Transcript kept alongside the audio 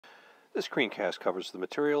This screencast covers the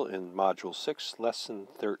material in Module 6, Lesson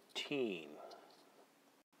 13,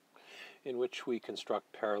 in which we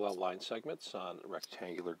construct parallel line segments on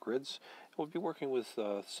rectangular grids. We'll be working with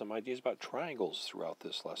some ideas about triangles throughout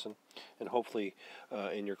this lesson, and hopefully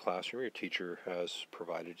in your classroom your teacher has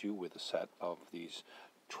provided you with a set of these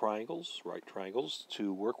triangles, right triangles,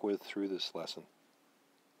 to work with through this lesson.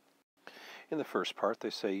 In the first part they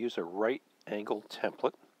say use a right angle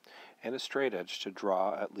template and a straight edge to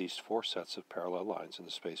draw at least 4 sets of parallel lines in the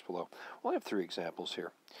space below. Well, I have 3 examples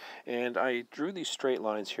here. And I drew these straight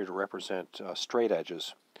lines here to represent straight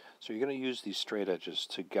edges. So you're going to use these straight edges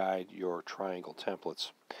to guide your triangle templates.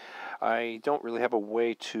 I don't really have a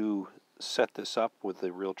way to set this up with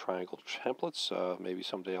the real triangle templates. Maybe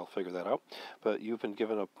someday I'll figure that out. But you've been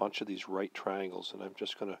given a bunch of these right triangles, and I'm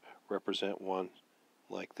just going to represent one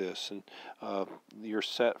like this. And your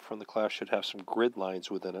set from the class should have some grid lines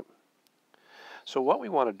within it. So what we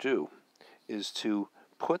want to do is to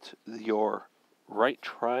put your right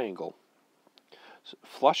triangle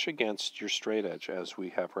flush against your straight edge as we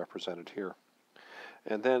have represented here.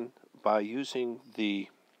 And then by using the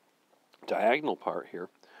diagonal part here,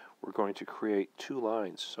 we're going to create 2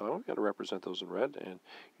 lines. So I'm going to represent those in red, and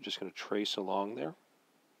you're just going to trace along there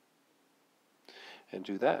and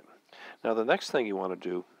do that. Now the next thing you want to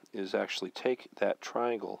do is actually take that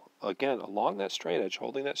triangle, again, along that straight edge,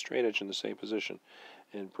 holding that straight edge in the same position,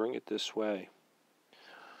 and bring it this way.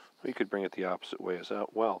 We could bring it the opposite way as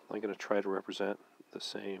well. I'm going to try to represent the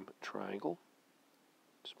same triangle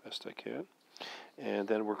as best I can. And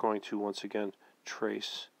then we're going to, once again,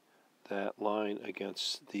 trace that line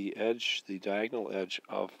against the edge, the diagonal edge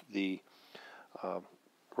of the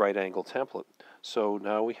right angle template. So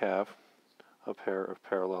now we have a pair of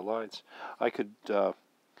parallel lines. I could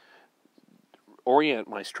orient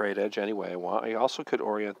my straight edge any way I want. I also could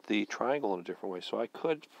orient the triangle in a different way. So I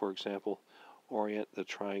could, for example, orient the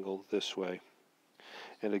triangle this way.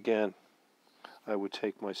 And again, I would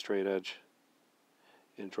take my straight edge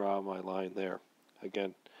and draw my line there.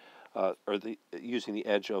 Again, using the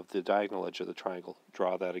edge of the diagonal edge of the triangle,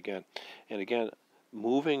 draw that again. And again,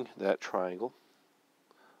 moving that triangle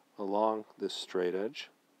along this straight edge.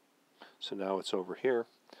 So now it's over here.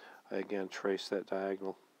 I again trace that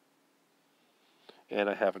diagonal, and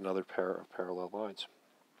I have another pair of parallel lines.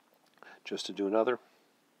 Just to do another,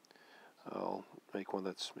 I'll make one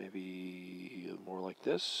that's maybe more like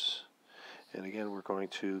this. And again, we're going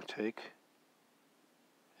to take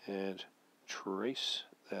and trace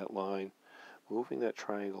that line, moving that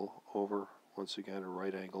triangle over, once again, a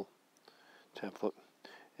right angle template,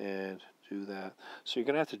 and do that. So you're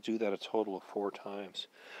going to have to do that a total of 4 times.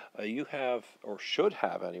 You have, or should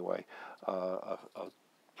have anyway, a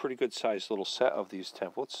pretty good sized little set of these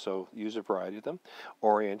templates, so use a variety of them.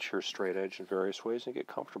 Orient your straight edge in various ways and get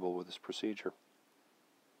comfortable with this procedure.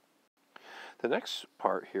 The next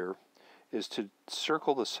part here is to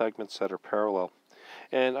circle the segments that are parallel.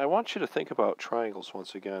 And I want you to think about triangles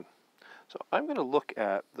once again. So I'm going to look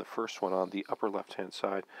at the first one on the upper left-hand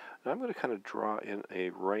side, and I'm going to kind of draw in a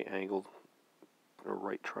right angled or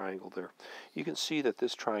right triangle there. You can see that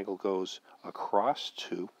this triangle goes across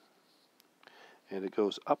 2, and it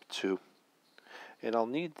goes up 2, and I'll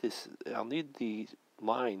need the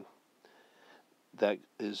line that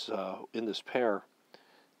is in this pair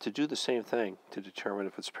to do the same thing to determine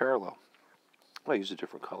if it's parallel. I use a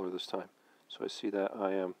different color this time. So I see that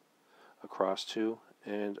I am across 2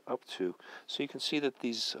 and up 2. So you can see that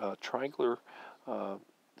these triangles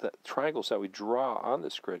that we draw on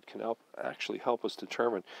this grid can actually help us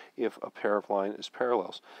determine if a pair of line is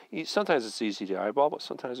parallels. Sometimes it's easy to eyeball, but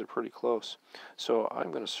sometimes they're pretty close. So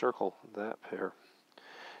I'm going to circle that pair.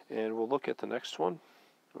 And we'll look at the next one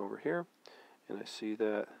over here. And I see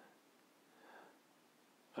that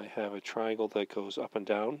I have a triangle that goes up and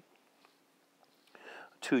down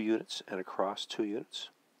 2 units and across 2 units.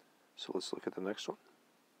 So let's look at the next one.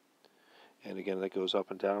 And again, that goes up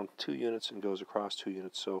and down 2 units and goes across 2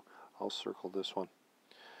 units, so I'll circle this one.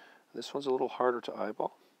 This one's a little harder to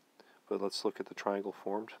eyeball, but let's look at the triangle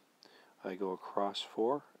formed. I go across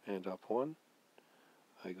 4 and up 1.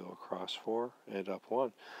 I go across 4 and up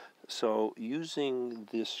 1. So using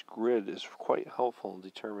this grid is quite helpful in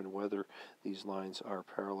determining whether these lines are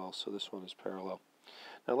parallel. So this one is parallel.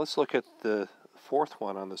 Now let's look at the 4th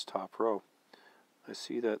one on this top row. I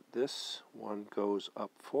see that this one goes up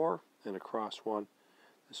 4 and across 1.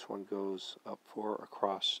 This one goes up 4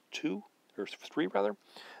 across 2, or 3 rather.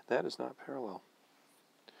 That is not parallel.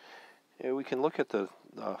 And we can look at the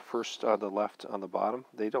first on the left on the bottom.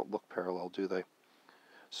 They don't look parallel, do they?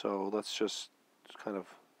 So let's just kind of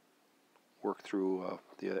work through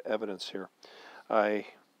the evidence here. I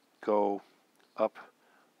go up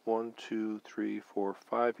 1, 2, 3, 4,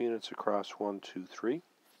 5 units across 1, 2, 3.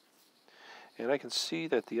 And I can see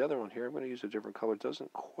that the other one here, I'm going to use a different color,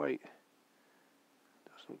 doesn't quite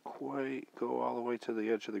go all the way to the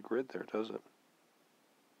edge of the grid there, does it?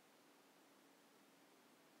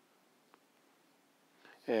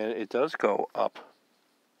 And it does go up.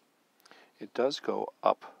 It does go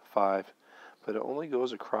up 5, but it only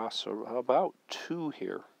goes across about 2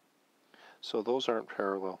 here. So those aren't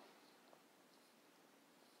parallel.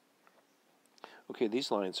 Okay,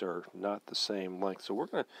 these lines are not the same length, so we're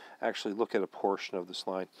going to actually look at a portion of this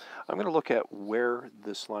line. I'm going to look at where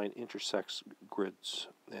this line intersects grids,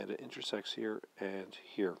 and it intersects here and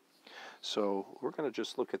here. So we're going to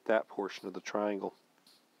just look at that portion of the triangle.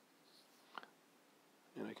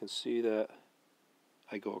 And I can see that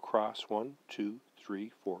I go across 1, 2,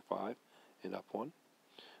 3, 4, 5, and up 1.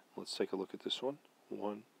 Let's take a look at this one.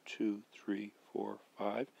 1, 2, 3, 4,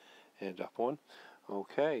 5, and up 1.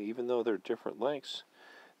 Okay, even though they're different lengths,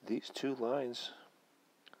 these two lines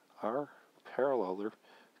are parallel. They're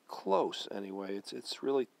close anyway. It's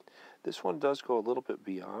really, this one does go a little bit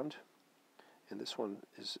beyond, and this one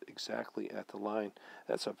is exactly at the line.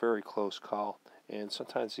 That's a very close call, and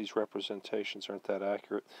sometimes these representations aren't that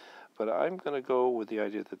accurate. But I'm going to go with the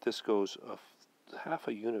idea that this goes half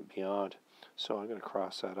a unit beyond, so I'm going to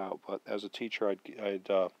cross that out. But as a teacher,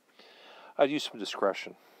 I'd use some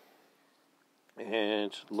discretion.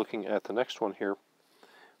 And looking at the next one here,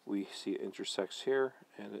 we see it intersects here,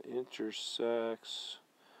 and it intersects,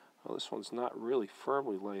 well, this one's not really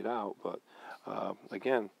firmly laid out, but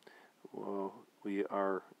again, we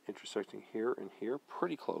are intersecting here and here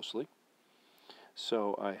pretty closely.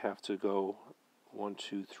 So I have to go 1,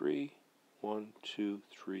 2, 3, 1, 2,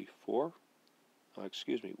 3, 4.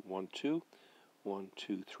 Excuse me, 1, 2, 1,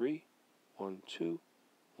 2, 3, 1, 2,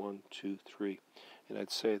 1, 2, 3. And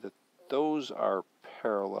I'd say that those are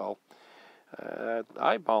parallel.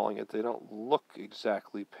 Eyeballing it, they don't look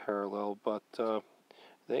exactly parallel, but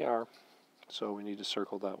they are. So we need to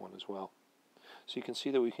circle that one as well. So you can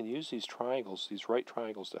see that we can use these triangles, these right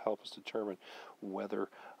triangles, to help us determine whether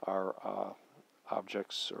our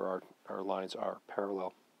objects or our lines are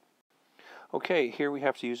parallel. Okay, here we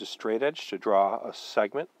have to use a straight edge to draw a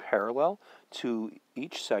segment parallel to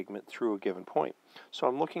each segment through a given point. So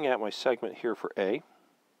I'm looking at my segment here for A,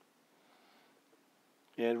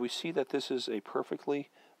 and we see that this is a perfectly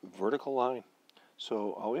vertical line.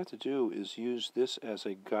 So all we have to do is use this as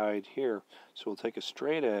a guide here. So we'll take a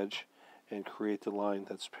straight edge and create the line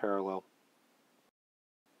that's parallel.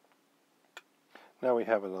 Now we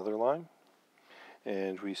have another line,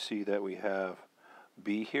 and we see that we have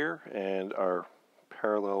B here, and our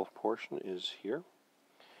parallel portion is here.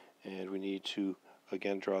 And we need to,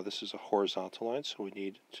 again, draw this as a horizontal line, so we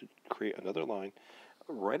need to create another line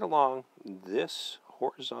right along this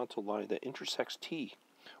horizontal line that intersects T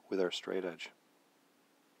with our straight edge.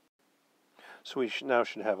 So we now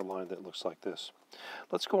should have a line that looks like this.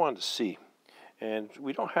 Let's go on to C. And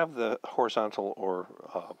we don't have the horizontal or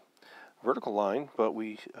vertical line, but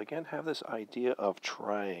we again have this idea of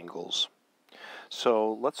triangles.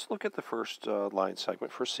 So let's look at the first line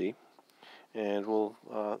segment for C, and we'll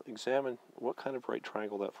examine what kind of right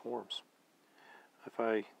triangle that forms. If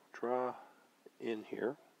I draw in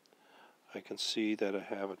here, I can see that I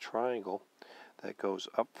have a triangle that goes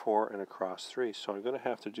up 4 and across 3. So I'm going to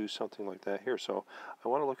have to do something like that here. So I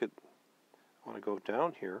want to go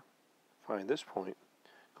down here, find this point,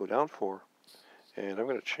 go down 4, and I'm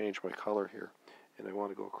going to change my color here, and I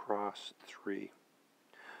want to go across 3.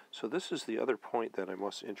 So this is the other point that I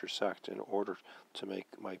must intersect in order to make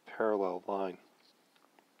my parallel line.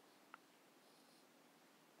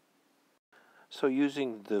 So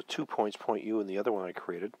using the 2 points, point U and the other one I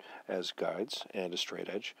created, as guides and a straight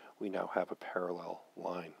edge, we now have a parallel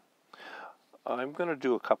line. I'm going to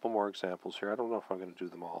do a couple more examples here. I don't know if I'm going to do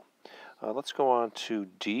them all. Let's go on to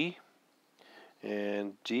D.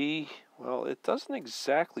 And D, well, it doesn't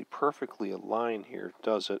exactly perfectly align here,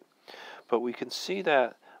 does it? But we can see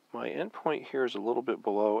that my endpoint here is a little bit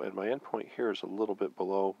below, and my endpoint here is a little bit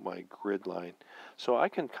below my grid line. So I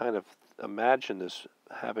can kind of imagine this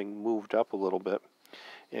having moved up a little bit,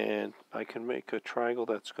 and I can make a triangle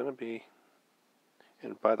that's going to be,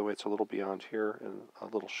 and by the way, it's a little beyond here and a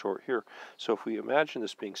little short here. So if we imagine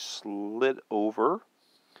this being slid over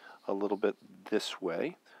a little bit this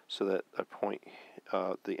way, so that a point,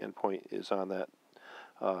 the endpoint is on that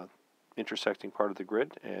intersecting part of the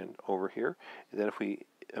grid and over here, and then if we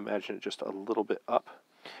imagine it just a little bit up,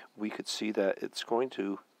 we could see that it's going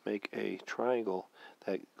to make a triangle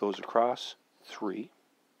that goes across 3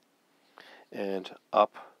 and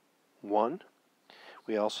up 1.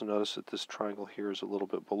 We also notice that this triangle here is a little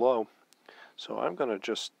bit below. So I'm going to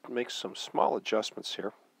just make some small adjustments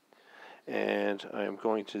here. And I am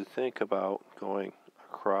going to think about going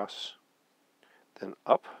across, then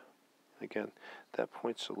up. Again, that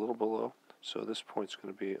point's a little below, so this point's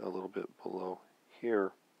going to be a little bit below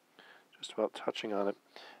here, just about touching on it.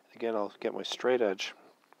 Again, I'll get my straight edge,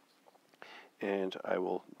 and I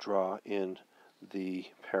will draw in the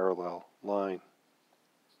parallel line.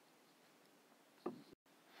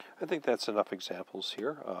 I think that's enough examples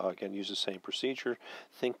here. Again, use the same procedure.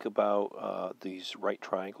 Think about these right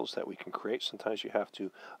triangles that we can create. Sometimes you have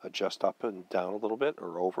to adjust up and down a little bit,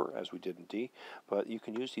 or over, as we did in D, but you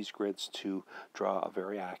can use these grids to draw a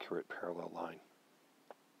very accurate parallel line.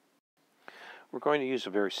 We're going to use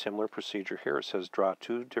a very similar procedure here. It says draw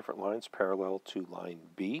two different lines parallel to line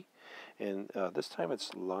B, and this time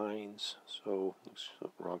it's lines, so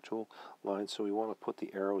wrong tool, lines, so we want to put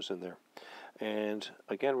the arrows in there. And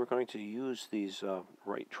again, we're going to use these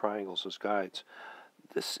right triangles as guides.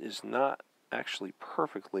 This is not actually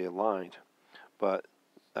perfectly aligned, but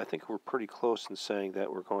I think we're pretty close in saying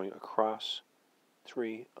that we're going across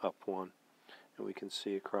 3, up 1. And we can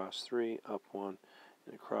see across 3, up 1,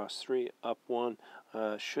 and across 3, up 1.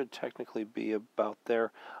 Should technically be about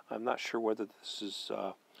there. I'm not sure whether this is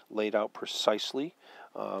laid out precisely,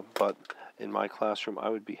 but in my classroom I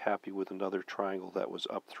would be happy with another triangle that was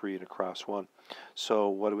up 3 and across 1. So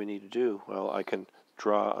what do we need to do? Well, I can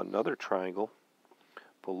draw another triangle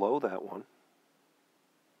below that one,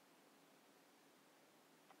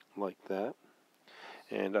 like that,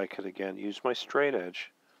 and I could again use my straight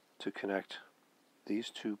edge to connect these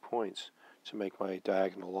 2 points to make my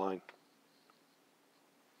diagonal line.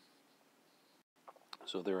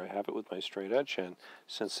 So there I have it with my straight edge, and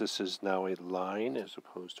since this is now a line as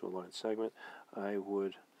opposed to a line segment, I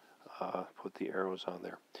would put the arrows on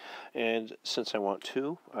there. And since I want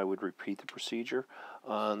 2, I would repeat the procedure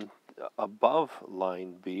on above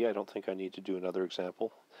line B. I don't think I need to do another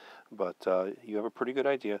example, but you have a pretty good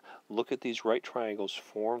idea. Look at these right triangles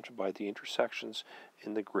formed by the intersections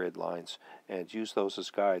in the grid lines and use those as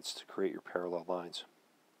guides to create your parallel lines.